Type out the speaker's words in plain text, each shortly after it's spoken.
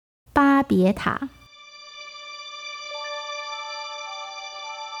巴别塔。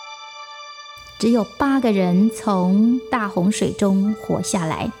只有8个人从大洪水中活下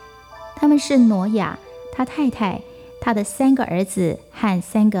来，他们是挪亚、他太太、他的3个儿子和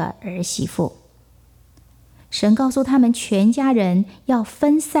3个儿媳妇。神告诉他们全家人要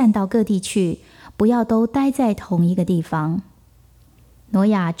分散到各地去，不要都待在同一个地方。挪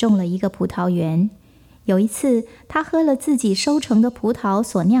亚种了一个葡萄园，有一次他喝了自己收成的葡萄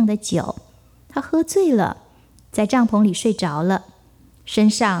所酿的酒，他喝醉了，在帐篷里睡着了，身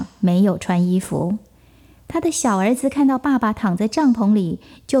上没有穿衣服。他的小儿子看到爸爸躺在帐篷里，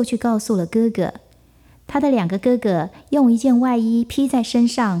就去告诉了哥哥。他的2个哥哥用一件外衣披在身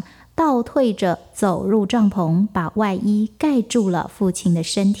上，倒退着走入帐篷，把外衣盖住了父亲的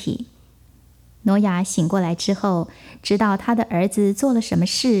身体。挪亚醒过来之后，知道他的儿子做了什么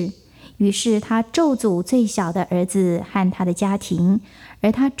事，于是他咒诅最小的儿子和他的家庭，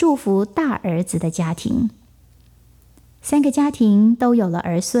而他祝福大儿子的家庭。3个家庭都有了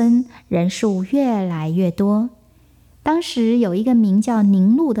儿孙，人数越来越多。当时有一个名叫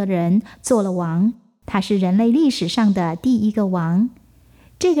宁禄的人做了王，他是人类历史上的第1个王。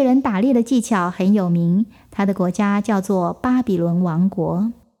这个人打猎的技巧很有名，他的国家叫做巴比伦王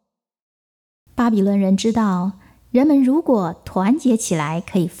国。巴比伦人知道，人们如果团结起来，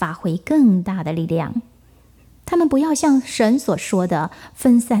可以发挥更大的力量。他们不要像神所说的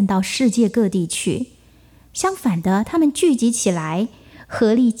分散到世界各地去，相反的，他们聚集起来，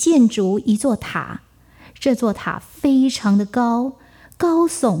合力建筑一座塔。这座塔非常的高，高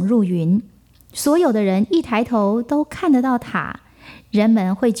耸入云，所有的人一抬头都看得到塔。人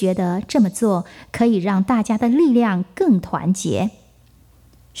们会觉得这么做可以让大家的力量更团结。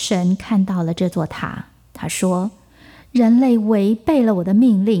神看到了这座塔，他说：人类违背了我的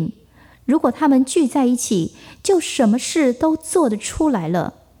命令，如果他们聚在一起，就什么事都做得出来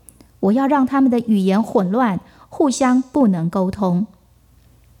了。我要让他们的语言混乱，互相不能沟通。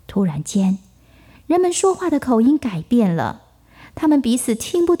突然间，人们说话的口音改变了，他们彼此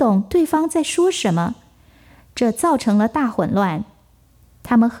听不懂对方在说什么，这造成了大混乱。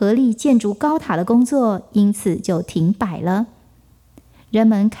他们合力建筑高塔的工作因此就停摆了。人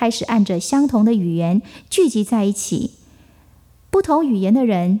们开始按着相同的语言聚集在一起，不同语言的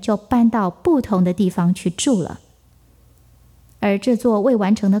人就搬到不同的地方去住了。而这座未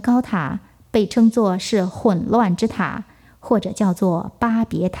完成的高塔被称作是混乱之塔，或者叫做巴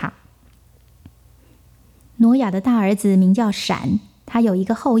别塔。挪亚的大儿子名叫闪，他有一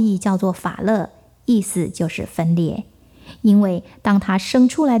个后裔叫做法勒，意思就是分裂。因为当他生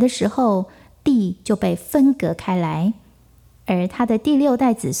出来的时候，地就被分隔开来，而他的第6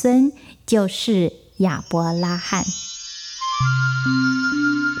代子孙就是亚伯拉罕。